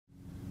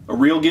A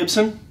real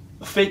Gibson,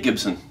 a fake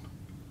Gibson.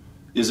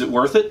 Is it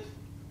worth it?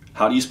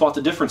 How do you spot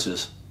the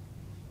differences?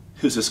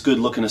 Who's this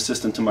good-looking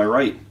assistant to my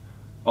right?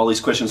 All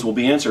these questions will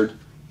be answered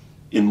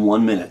in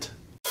 1 minute.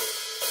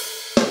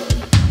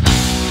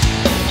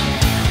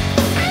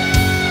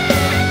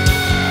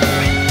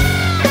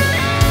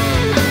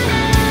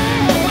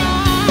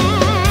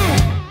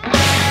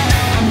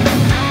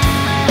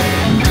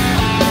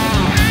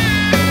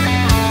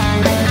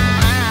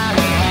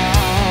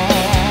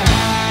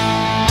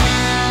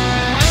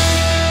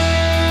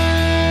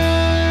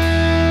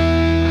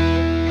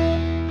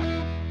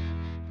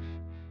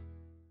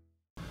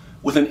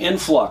 With an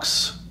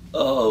influx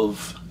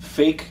of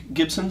fake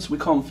Gibsons, we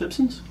call them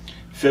Fibsons?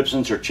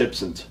 Fibsons or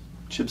Chipsons.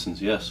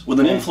 Chipsons, yes. With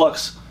an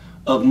influx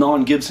of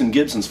non-Gibson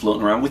Gibsons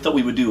floating around, we thought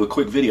we would do a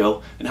quick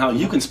video on how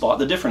you can spot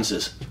the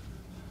differences.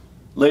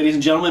 Ladies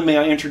and gentlemen, may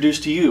I introduce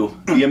to you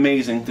the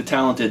amazing, the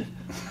talented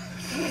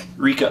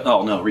Rico.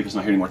 Oh no, Rico's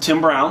not here anymore. Tim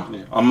Brown.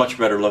 Yeah, I'm much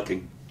better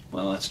looking.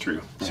 Well, that's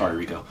true. Sorry,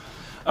 Rico.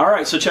 All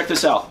right, so check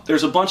this out.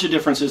 There's a bunch of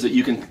differences that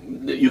you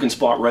can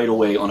spot right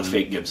away on a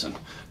fake Gibson.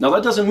 Now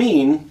that doesn't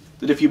mean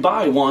that if you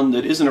buy one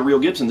that isn't a real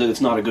Gibson that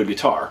it's not a good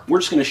guitar. We're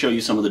just going to show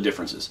you some of the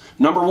differences.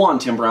 Number one,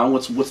 Tim Brown,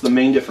 what's the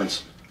main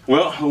difference?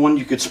 Well, the one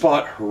you could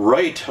spot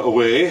right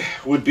away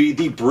would be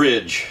the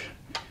bridge.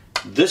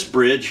 This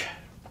bridge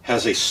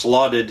has a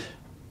slotted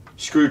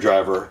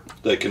screwdriver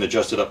that can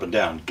adjust it up and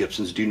down.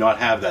 Gibsons do not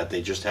have that.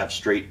 They just have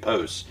straight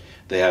posts.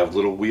 They have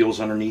little wheels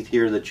underneath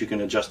here that you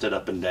can adjust it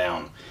up and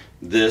down.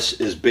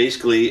 This is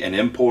basically an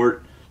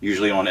import,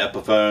 usually on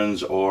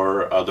Epiphones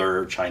or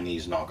other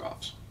Chinese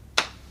knockoffs.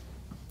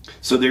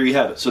 So there you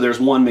have it. So there's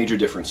one major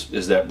difference,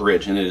 is that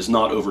bridge, and it is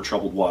not over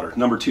troubled water.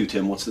 Number two,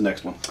 Tim, what's the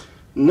next one?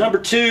 Number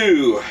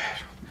two,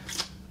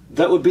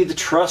 that would be the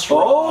truss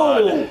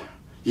rod. Oh!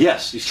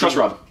 Yes, Truss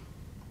rod.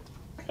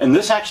 And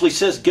this actually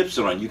says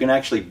Gibson on it. You can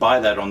actually buy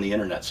that on the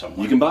internet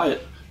somewhere. You can buy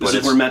it. This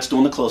is where Matt's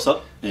doing the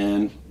close-up,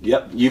 and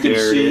yep, you can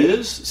see it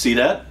is. See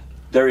that?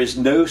 There is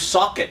no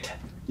socket.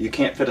 You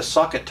can't fit a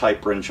socket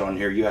type wrench on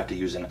here. You have to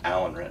use an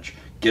Allen wrench.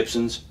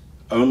 Gibsons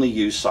only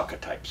use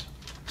socket types.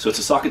 So it's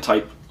a socket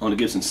type on a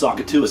Gibson.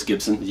 Socket 2 is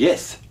Gibson.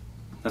 Yes.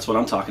 That's what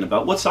I'm talking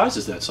about. What size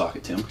is that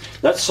socket, Tim?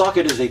 That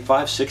socket is a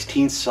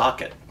 5/16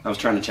 socket. I was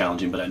trying to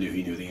challenge him, but I knew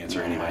he knew the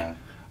answer anyway.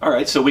 All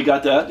right, so we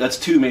got that. That's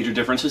two major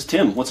differences.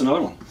 Tim, what's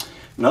another one?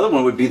 Another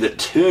one would be the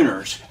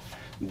tuners.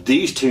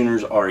 These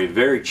tuners are a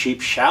very cheap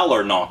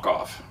Schaller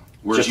knockoff.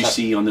 Whereas you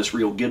see on this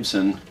real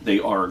Gibson, they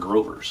are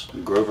Grovers.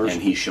 Grovers.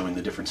 And he's showing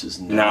the differences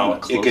now. Now,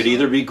 it could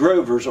either be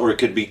Grovers or it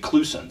could be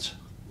Clusons.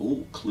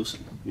 Ooh, Cluson.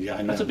 Yeah,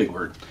 I know. That's a big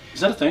word. Is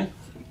that a thing?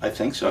 I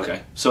think so.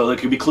 Okay, so there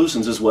could be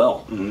Clusons as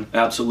well.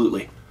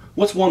 Absolutely.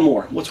 What's one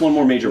more? What's one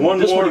more major one?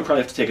 This one you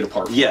probably have to take it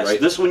apart. Yes,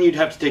 right? This one you'd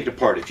have to take it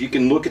apart. If you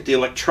can look at the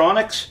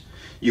electronics,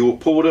 you will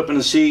pull it up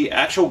and see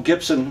actual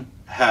Gibson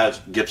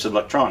has Gibson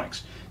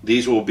electronics.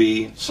 These will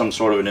be some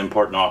sort of an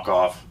import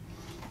knockoff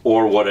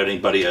or what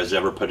anybody has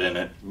ever put in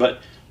it. But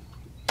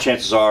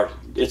chances are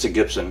it's a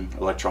Gibson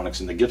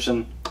electronics, and the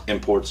Gibson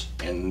imports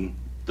in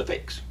the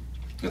fakes.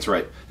 That's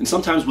right. And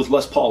sometimes with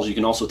Les Pauls, you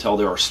can also tell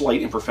there are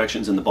slight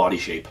imperfections in the body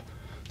shape.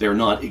 They're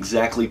not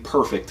exactly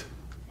perfect.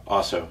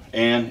 Also,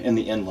 and in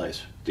the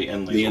inlays. The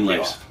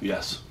inlays.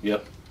 Yes.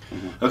 Yep.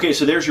 Okay,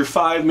 so there's your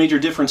 5 major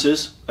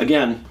differences.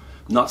 Again,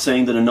 not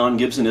saying that a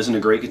non-Gibson isn't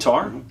a great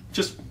guitar.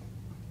 Just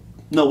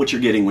know what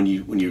you're getting when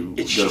you go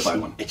to buy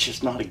one. It's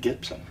just not a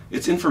Gibson.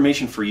 It's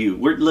information for you.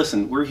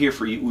 We're here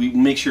for you. We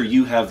make sure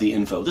you have the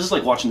info. This is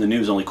like watching the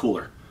news, only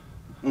cooler.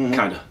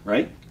 Kinda,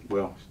 right?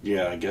 Well,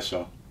 yeah, I guess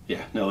so.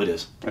 Yeah, no, it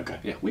is. Okay.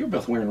 Yeah, we were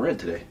both wearing red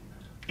today.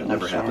 That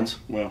never happens.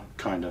 Well,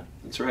 kinda.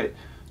 That's right.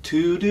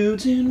 2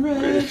 dudes in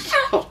red.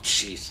 Oh,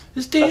 jeez.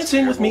 Is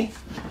dancing with me.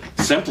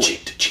 Simply.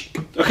 Cheek to cheek.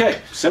 Okay.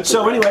 Simple,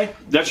 so right? anyway,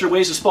 that's your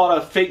ways to spot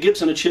a fake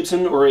Gibson, a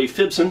Chipson, or a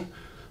Fibson.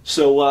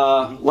 So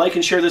like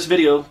and share this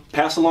video.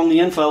 Pass along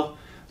the info.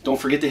 Don't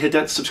forget to hit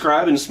that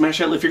subscribe and smash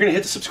that. If you're going to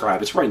hit the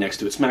subscribe, it's right next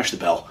to it. Smash the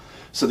bell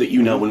so that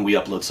you know when we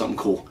upload something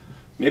cool.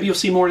 Maybe you'll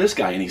see more of this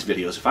guy in these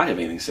videos. If I have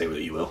anything to say with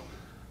it, you will.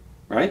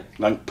 Right?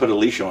 Like, put a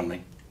leash on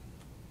me.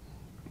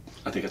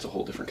 I think that's a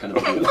whole different kind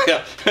of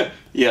video.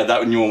 Yeah, that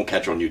one you won't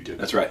catch on YouTube.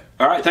 That's right.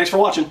 All right, thanks for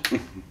watching.